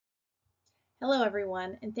Hello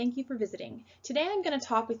everyone, and thank you for visiting. Today I'm going to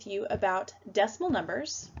talk with you about decimal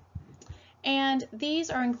numbers, and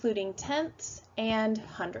these are including tenths and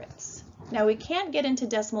hundredths. Now we can't get into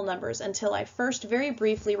decimal numbers until I first very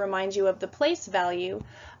briefly remind you of the place value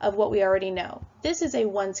of what we already know. This is a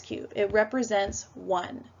ones cube. It represents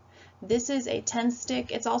 1. This is a 10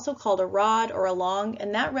 stick. It's also called a rod or a long,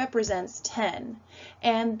 and that represents 10.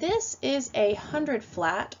 And this is a 100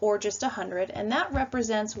 flat, or just 100, and that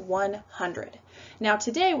represents 100. Now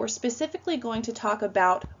today we're specifically going to talk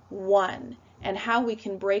about 1 and how we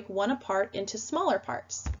can break 1 apart into smaller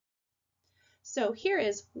parts. So here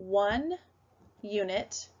is 1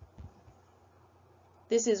 unit.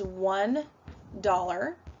 This is $1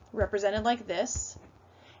 represented like this.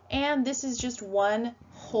 And this is just 1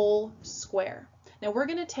 whole square. Now we're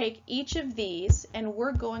going to take each of these and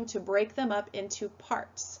we're going to break them up into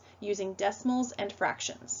parts using decimals and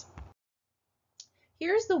fractions.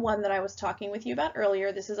 Here's the one that I was talking with you about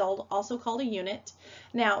earlier. This is also called a unit.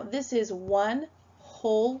 Now this is 1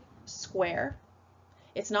 whole square.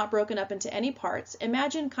 It's not broken up into any parts.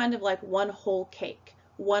 Imagine kind of like 1 whole cake,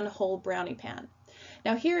 1 whole brownie pan.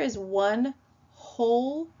 Now here is 1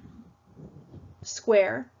 whole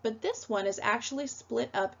square, but this one is actually split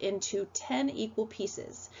up into 10 equal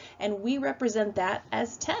pieces, and we represent that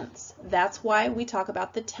as tenths. That's why we talk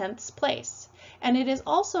about the tenths place. And it is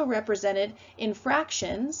also represented in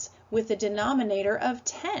fractions with a denominator of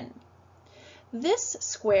 10. This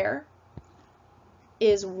square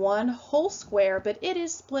is 1 whole square, but it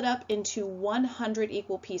is split up into 100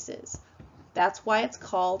 equal pieces. That's why it's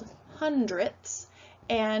called hundredths.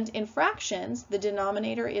 And in fractions, the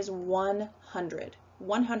denominator is 100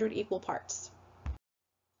 equal parts.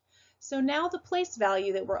 So now the place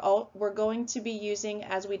value that we're going to be using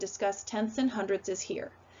as we discuss tenths and hundredths is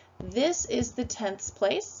here. This is the tenths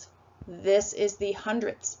place, this is the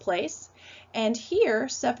hundredths place, and here,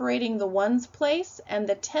 separating the ones place and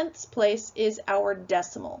the tenths place, is our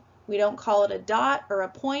decimal. We don't call it a dot or a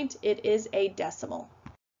point, it is a decimal.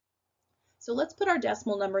 So let's put our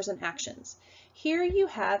decimal numbers in actions. Here you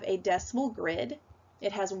have a decimal grid.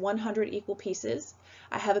 It has 100 equal pieces.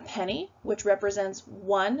 I have a penny, which represents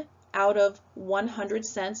 1 out of 100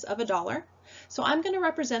 cents of a dollar. So I'm going to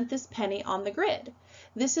represent this penny on the grid.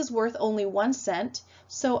 This is worth only 1 cent,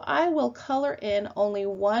 so I will color in only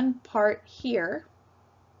one part here.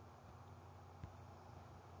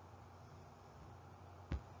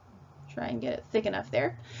 Try and get it thick enough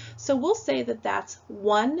there. So we'll say that that's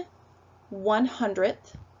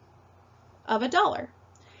 1/100th of a dollar.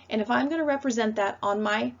 And if I'm going to represent that on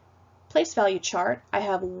my place value chart, I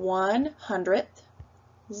have 1/100th,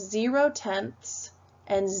 0 tenths,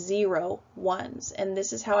 and 0 ones. And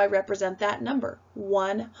this is how I represent that number,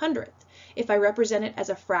 1/100th. If I represent it as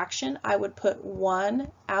a fraction, I would put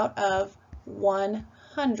 1 out of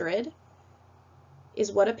 100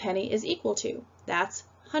 is what a penny is equal to. That's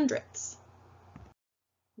hundredths.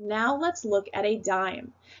 Now let's look at a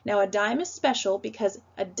dime. Now a dime is special because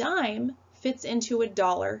a dime fits into a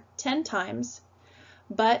dollar 10 times,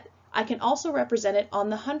 but I can also represent it on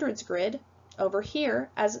the hundreds grid over here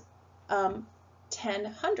as 10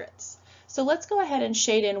 hundredths. So let's go ahead and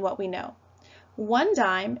shade in what we know. 1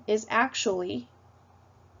 dime is actually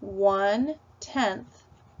 1/10th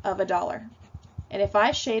of a dollar. And if I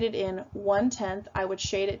shaded in 1/10th, I would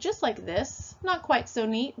shade it just like this. Not quite so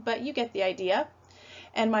neat, but you get the idea.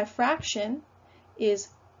 And my fraction is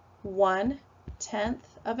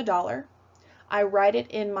 1/10th of a dollar. I write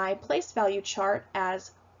it in my place value chart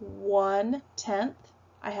as 1/10th.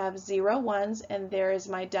 I have 0 ones, and there is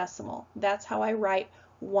my decimal. That's how I write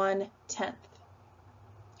 1/10th.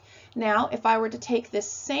 Now, if I were to take this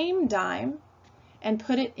same dime and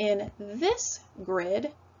put it in this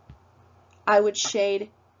grid, I would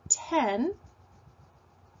shade 10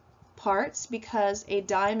 parts because a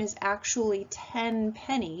dime is actually 10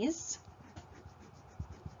 pennies.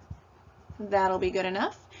 That'll be good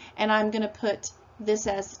enough. And I'm going to put this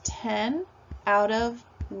as 10 out of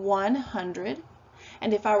 100.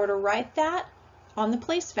 And if I were to write that on the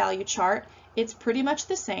place value chart, it's pretty much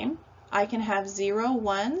the same. I can have 0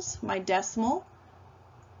 ones, my decimal,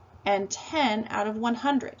 and 10 out of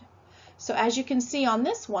 100. So as you can see on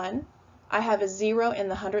this one, I have a 0 in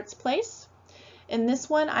the hundredths place. In this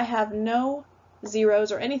one, I have no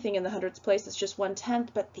zeros or anything in the hundredths place. It's just 1/10,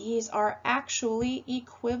 but these are actually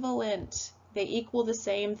equivalent. They equal the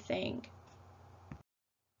same thing.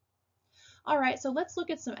 All right, so let's look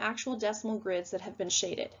at some actual decimal grids that have been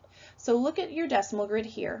shaded. So look at your decimal grid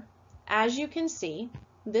here. As you can see,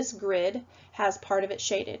 this grid has part of it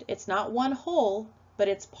shaded. It's not 1 whole, but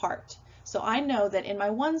it's part. So I know that in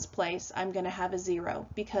my ones place, I'm going to have a 0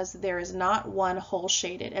 because there is not one whole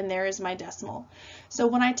shaded, and there is my decimal. So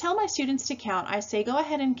when I tell my students to count, I say go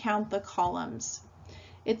ahead and count the columns.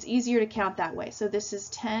 It's easier to count that way. So this is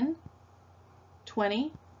 10,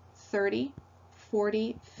 20, 30,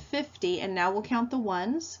 40, 50, and now we'll count the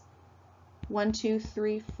ones. 1, 2,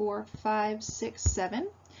 3, 4, 5, 6, 7.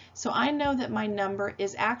 So I know that my number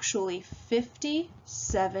is actually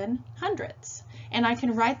 57 hundredths. And I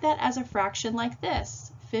can write that as a fraction like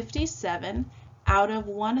this. 57 out of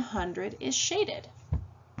 100 is shaded.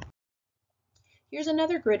 Here's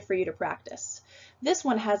another grid for you to practice. This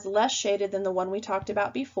one has less shaded than the one we talked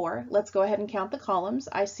about before. Let's go ahead and count the columns.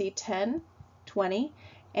 I see 10, 20,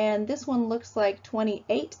 and this one looks like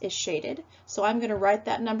 28 is shaded. So I'm going to write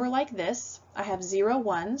that number like this. I have 0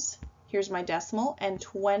 ones. Here's my decimal, and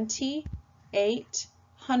 28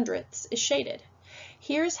 hundredths is shaded.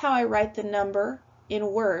 Here's how I write the number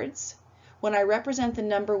in words. When I represent the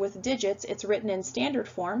number with digits, it's written in standard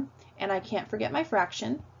form, and I can't forget my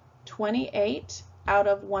fraction. 28 out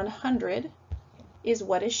of 100 is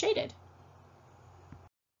what is shaded.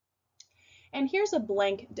 And here's a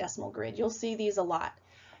blank decimal grid. You'll see these a lot.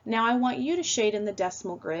 Now I want you to shade in the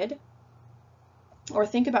decimal grid, or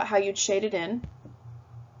think about how you'd shade it in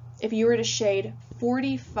if you were to shade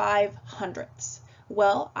 45 hundredths.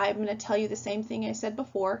 Well, I'm going to tell you the same thing I said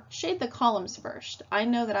before. Shade the columns first. I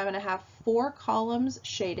know that I'm going to have 4 columns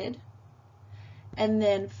shaded, and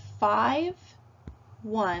then 5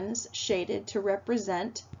 ones shaded to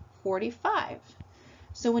represent 45.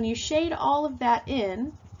 So when you shade all of that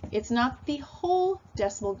in, it's not the whole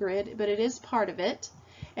decimal grid, but it is part of it,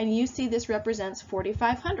 and you see this represents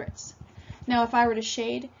 45 hundredths. Now if I were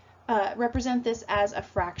to represent this as a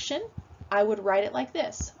fraction, I would write it like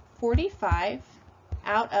this. 45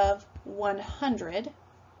 out of 100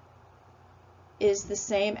 is the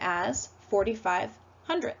same as 45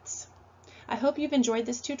 hundredths. I hope you've enjoyed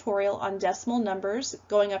this tutorial on decimal numbers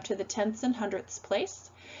going up to the tenths and hundredths place.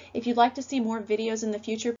 If you'd like to see more videos in the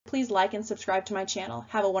future, please like and subscribe to my channel.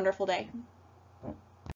 Have a wonderful day.